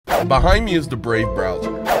Behind me is the Brave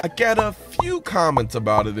browser. I got a few comments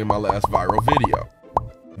about it in my last viral video.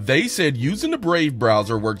 They said using the Brave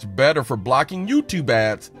browser works better for blocking YouTube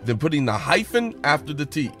ads than putting the hyphen after the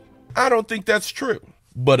T. I don't think that's true.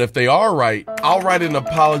 But if they are right, I'll write an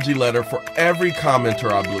apology letter for every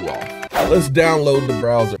commenter I blew off. Let's download the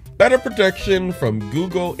browser. Better protection from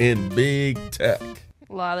Google and big tech.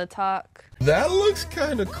 A lot of talk. That looks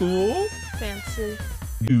kind of cool. Fancy.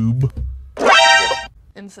 Noob.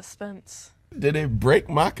 In suspense. Did it break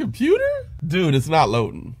my computer? Dude, it's not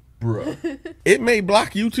loading. Bruh. It may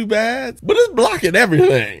block YouTube ads, but it's blocking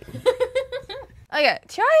everything. Okay,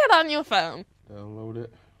 try it on your phone. Download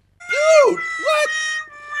it. Dude, what?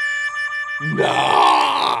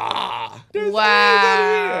 Nah. There's Wow. ads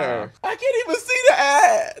out here. I can't even see the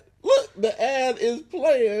ad. Look, the ad is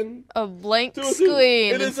playing. A blank Dude,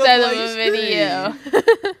 screen it is instead a of blank a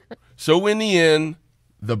video. So in the end,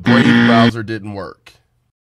 the Brave browser didn't work.